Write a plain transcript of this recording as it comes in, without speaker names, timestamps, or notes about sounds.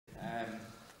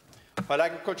While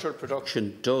agricultural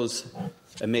production does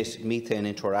emit methane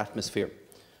into our atmosphere,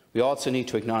 we also need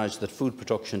to acknowledge that food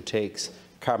production takes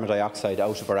carbon dioxide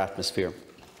out of our atmosphere.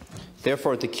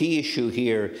 Therefore, the key issue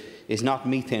here is not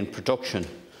methane production,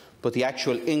 but the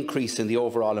actual increase in the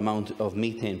overall amount of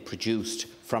methane produced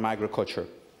from agriculture.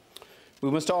 We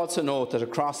must also note that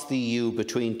across the EU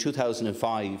between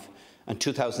 2005 and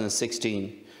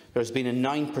 2016, there has been a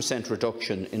 9%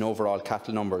 reduction in overall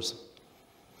cattle numbers.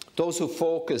 Those who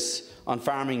focus on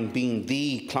farming being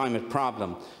the climate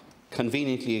problem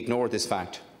conveniently ignore this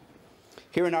fact.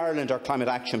 Here in Ireland, our Climate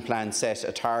Action Plan set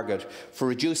a target for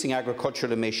reducing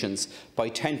agricultural emissions by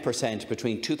 10%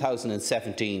 between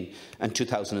 2017 and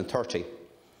 2030.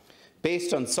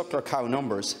 Based on suckler cow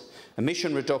numbers,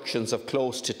 emission reductions of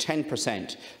close to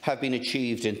 10% have been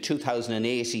achieved in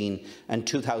 2018 and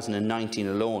 2019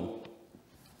 alone.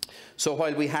 So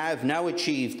while we have now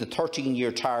achieved the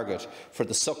 13-year target for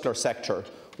the suckler sector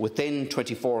within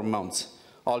 24 months,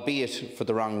 albeit for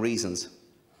the wrong reasons,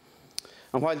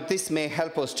 and while this may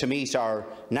help us to meet our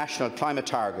national climate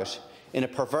target, in a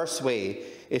perverse way,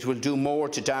 it will do more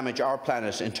to damage our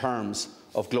planet in terms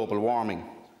of global warming.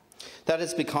 That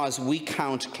is because we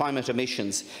count climate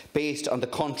emissions based on the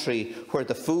country where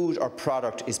the food or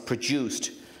product is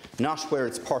produced, not where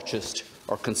it's purchased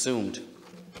or consumed.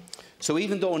 So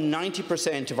even though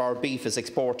 90% of our beef is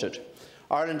exported,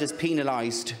 Ireland is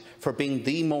penalised for being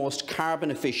the most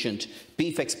carbon-efficient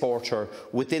beef exporter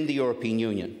within the European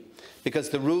Union, because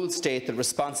the rules state that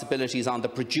responsibility is on the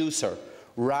producer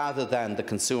rather than the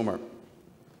consumer.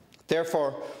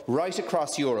 Therefore, right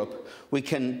across Europe, we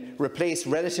can replace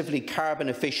relatively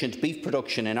carbon-efficient beef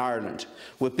production in Ireland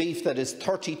with beef that is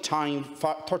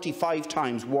 35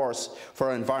 times worse for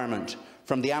our environment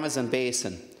from the Amazon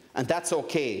basin, and that's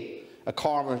okay,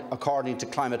 according to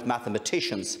climate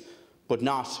mathematicians, but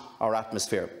not our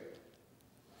atmosphere.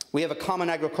 We have a common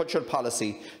agricultural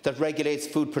policy that regulates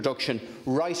food production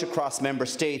right across member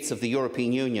states of the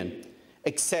European Union,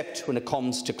 except when it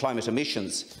comes to climate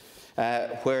emissions,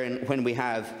 when we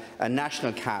have a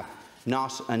national cap,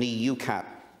 not an EU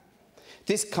cap.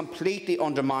 This completely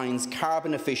undermines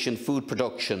carbon-efficient food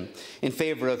production in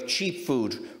favour of cheap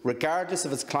food, regardless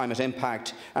of its climate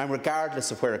impact and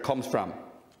regardless of where it comes from.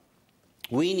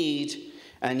 We need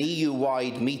an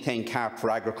EU-wide methane cap for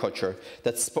agriculture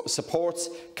that supports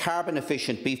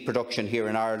carbon-efficient beef production here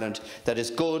in Ireland, that is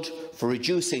good for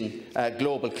reducing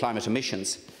global climate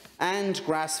emissions, and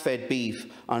grass-fed beef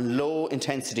on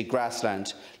low-intensity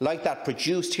grassland, like that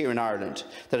produced here in Ireland,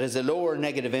 that has a lower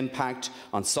negative impact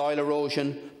on soil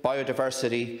erosion,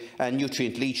 biodiversity and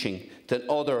nutrient leaching than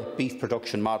other beef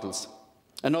production models.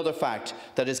 Another fact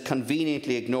that is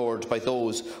conveniently ignored by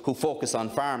those who focus on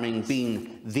farming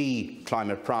being the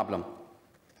climate problem.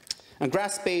 And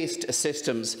grass-based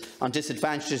systems on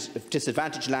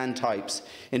disadvantaged land types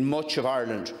in much of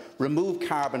Ireland remove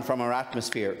carbon from our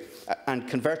atmosphere and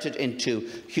convert it into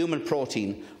human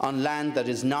protein on land that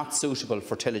is not suitable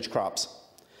for tillage crops.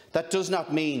 That does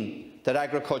not mean that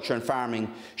agriculture and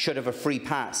farming should have a free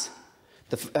pass.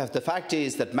 The fact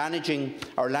is that managing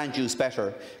our land use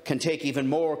better can take even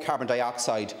more carbon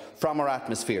dioxide from our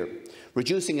atmosphere,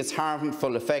 reducing its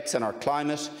harmful effects on our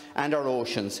climate and our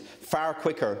oceans far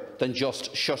quicker than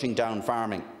just shutting down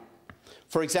farming.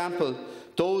 For example,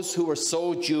 those who were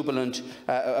so jubilant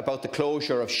about the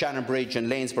closure of Shannon Bridge and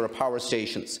Lanesborough power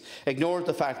stations ignored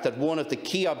the fact that one of the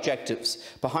key objectives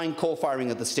behind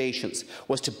co-firing of the stations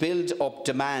was to build up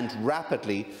demand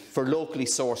rapidly for locally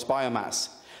sourced biomass.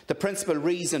 The principal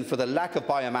reason for the lack of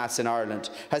biomass in Ireland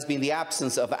has been the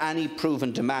absence of any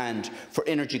proven demand for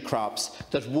energy crops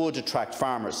that would attract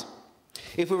farmers.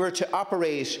 If we were to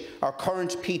operate our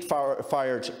current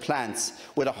peat-fired plants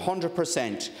with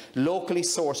 100% locally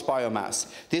sourced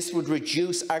biomass, this would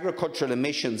reduce agricultural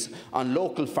emissions on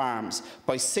local farms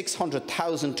by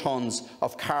 600,000 tonnes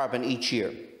of carbon each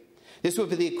year. This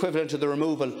would be the equivalent to the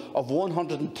removal of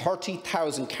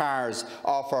 130,000 cars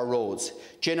off our roads,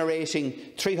 generating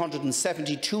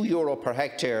 €372 per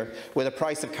hectare with a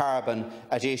price of carbon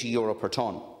at €80 per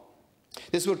tonne.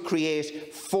 This would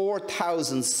create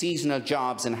 4,000 seasonal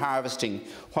jobs in harvesting,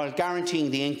 while guaranteeing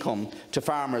the income to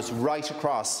farmers right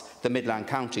across the Midland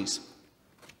counties.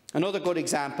 Another good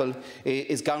example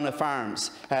is Gowna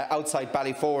Farms, outside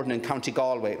Ballyforden in County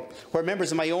Galway, where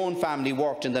members of my own family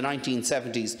worked in the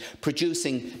 1970s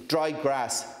producing dried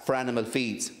grass for animal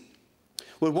feeds.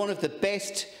 With one of the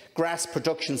best grass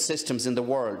production systems in the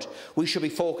world, we should be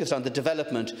focused on the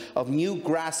development of new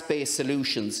grass-based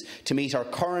solutions to meet our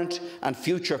current and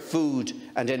future food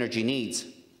and energy needs.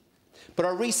 But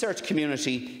our research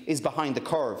community is behind the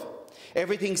curve.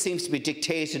 Everything seems to be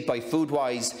dictated by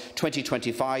Foodwise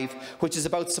 2025, which is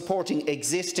about supporting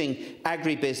existing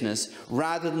agribusiness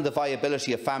rather than the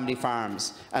viability of family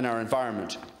farms and our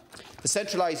environment. The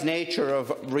centralised nature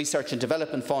of research and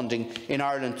development funding in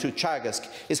Ireland through Teagasc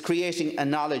is creating a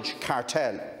knowledge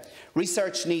cartel.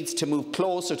 Research needs to move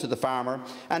closer to the farmer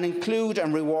and include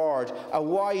and reward a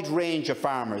wide range of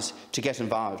farmers to get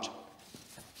involved.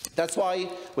 That's why,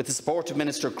 with the support of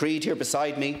Minister Creed here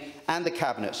beside me and the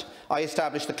Cabinet, I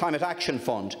established the Climate Action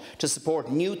Fund to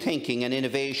support new thinking and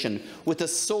innovation with the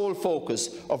sole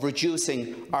focus of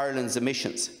reducing Ireland's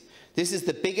emissions. This is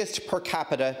the biggest per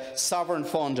capita sovereign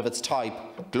fund of its type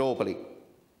globally.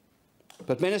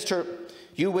 But Minister,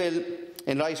 you will,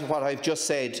 in light of what I've just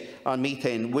said on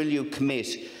methane, will you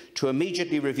commit to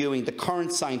immediately reviewing the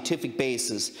current scientific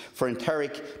basis for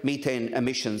enteric methane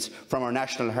emissions from our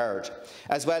national herd,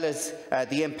 as well as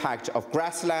the impact of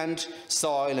grassland,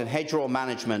 soil and hedgerow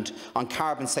management on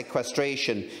carbon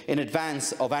sequestration in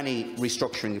advance of any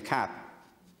restructuring of CAP?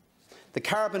 The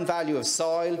carbon value of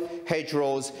soil,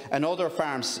 hedgerows and other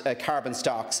farms' carbon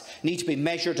stocks need to be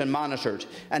measured and monitored,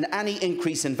 and any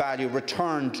increase in value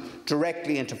returned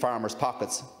directly into farmers'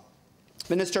 pockets.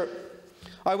 Minister,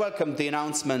 I welcomed the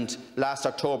announcement last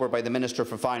October by the Minister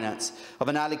for Finance of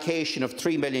an allocation of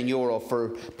 €3 million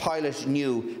for pilot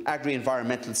new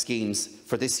agri-environmental schemes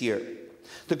for this year.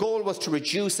 The goal was to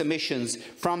reduce emissions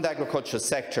from the agricultural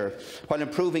sector while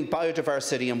improving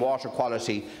biodiversity and water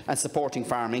quality and supporting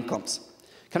farm incomes.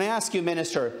 Can I ask you,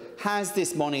 Minister, has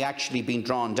this money actually been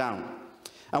drawn down?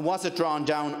 And was it drawn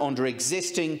down under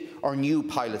existing or new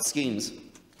pilot schemes?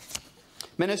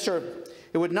 Minister,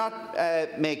 would it not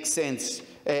make sense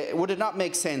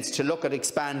to look at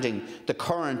expanding the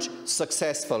current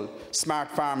successful smart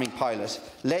farming pilot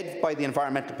led by the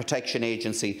Environmental Protection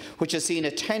Agency, which has seen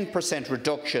a 10%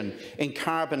 reduction in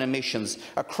carbon emissions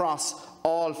across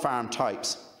all farm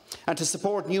types, and to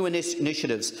support new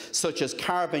initiatives such as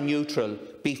carbon neutral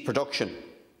beef production?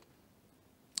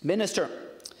 Minister,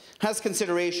 has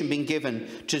consideration been given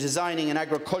to designing an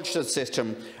agricultural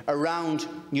system around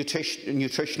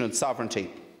nutritional sovereignty?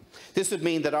 This would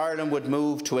mean that Ireland would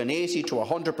move to an 80 to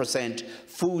 100%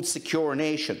 food secure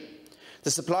nation. The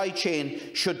supply chain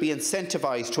should be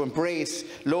incentivised to embrace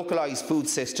localised food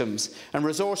systems, and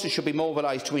resources should be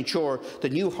mobilised to ensure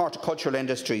that new horticultural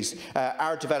industries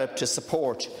are developed to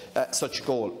support such a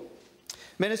goal.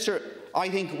 Minister, I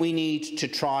think we need to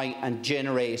try and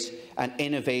generate and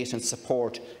innovate and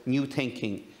support new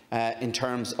thinking in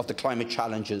terms of the climate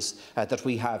challenges that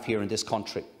we have here in this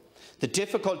country. The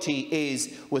difficulty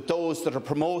is with those that are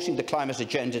promoting the climate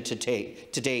agenda to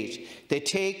date. They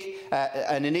take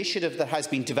an initiative that has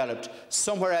been developed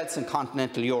somewhere else in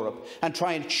continental Europe and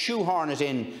try and shoehorn it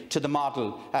in to the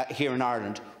model here in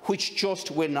Ireland, which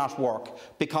just will not work,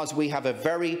 because we have a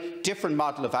very different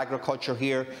model of agriculture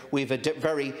here. We have a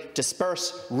very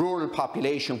dispersed rural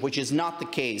population, which is not the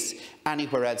case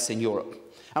anywhere else in Europe.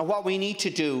 And what we need to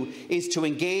do is to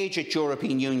engage at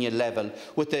European Union level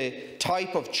with the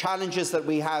type of challenges that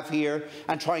we have here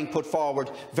and try and put forward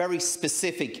very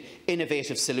specific,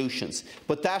 innovative solutions.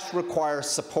 But that requires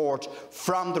support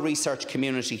from the research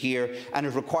community here, and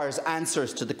it requires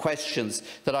answers to the questions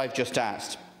that I've just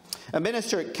asked.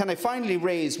 Minister, can I finally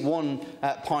raise one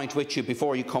point with you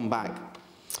before you come back?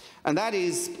 And that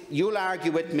is, you'll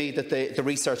argue with me that the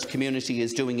research community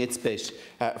is doing its bit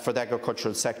for the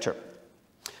agricultural sector.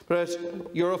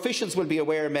 But your officials will be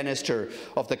aware, Minister,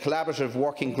 of the Collaborative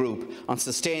Working Group on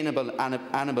Sustainable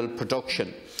Animal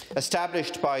Production,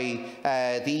 established by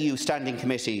the EU Standing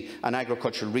Committee on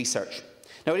Agricultural Research.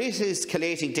 Now, it is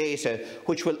collating data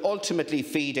which will ultimately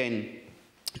feed in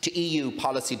to EU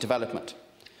policy development.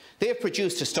 They have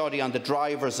produced a study on the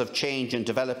drivers of change and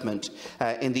development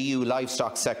in the EU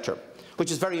livestock sector,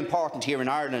 which is very important here in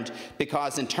Ireland,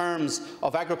 because in terms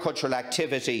of agricultural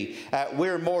activity,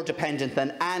 we're more dependent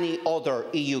than any other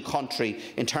EU country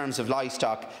in terms of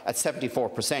livestock at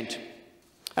 74%.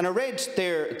 And I read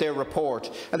their report,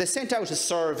 and they sent out a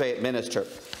survey, Minister.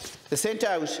 They sent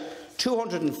out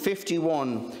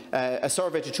a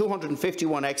survey to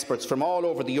 251 experts from all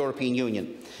over the European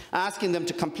Union, asking them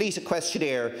to complete a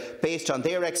questionnaire based on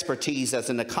their expertise as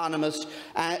an economist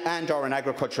or an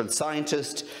agricultural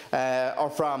scientist or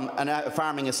from a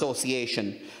farming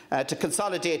association to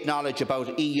consolidate knowledge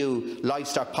about EU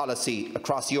livestock policy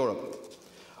across Europe.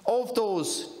 Of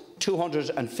those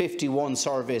 251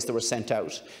 surveys that were sent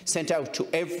out to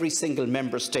every single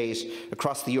member state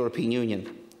across the European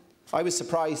Union, I was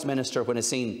surprised, Minister, when I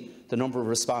seen the number of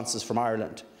responses from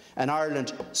Ireland. And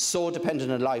Ireland, so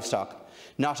dependent on livestock,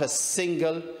 not a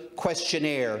single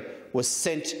questionnaire was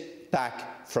sent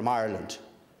back from Ireland.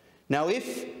 Now,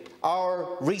 if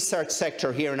our research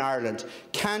sector here in Ireland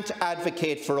can't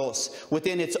advocate for us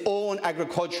within its own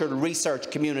agricultural research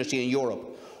community in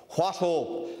Europe, what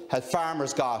hope have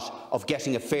farmers got of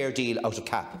getting a fair deal out of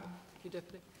CAP? Thank you,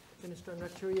 Deputy Minister. I'm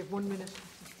not sure you have 1 minute.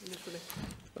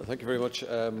 Well, thank you very much.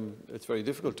 It's very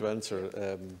difficult to answer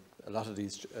a lot of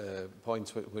these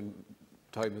points when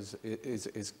time is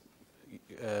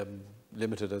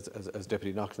limited, as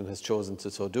Deputy Naughton has chosen to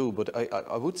so do. But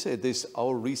I would say this: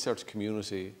 our research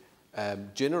community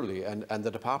generally, and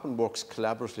the department works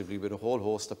collaboratively with a whole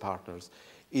host of partners,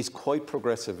 is quite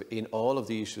progressive in all of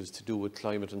the issues to do with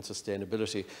climate and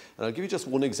sustainability. And I'll give you just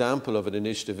one example of an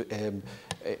initiative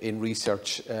in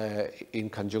research in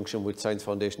conjunction with Science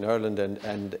Foundation Ireland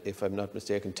and if I'm not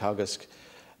mistaken, Teagasc,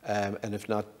 and if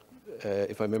not,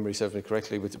 if my memory serves me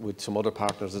correctly, with some other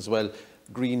partners as well.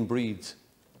 Green breeds.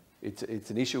 It's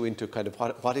an issue into kind of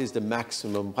what is the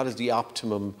maximum, what is the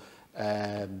optimum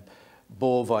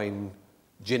bovine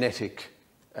genetic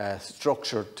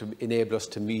structure to enable us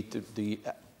to meet the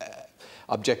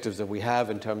objectives that we have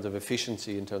in terms of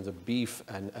efficiency, in terms of beef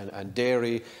and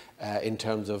dairy, in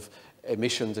terms of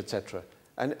emissions, etc.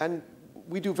 And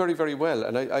we do very, very well.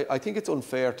 And I think it's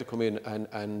unfair to come in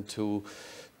and to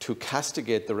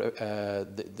castigate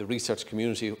the research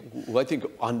community, who I think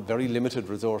on very limited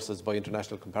resources by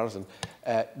international comparison,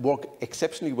 work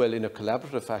exceptionally well in a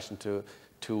collaborative fashion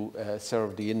to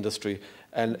serve the industry.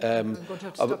 And I'm going to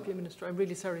have to stop you, Minister. I'm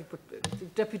really sorry, but the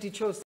Deputy chose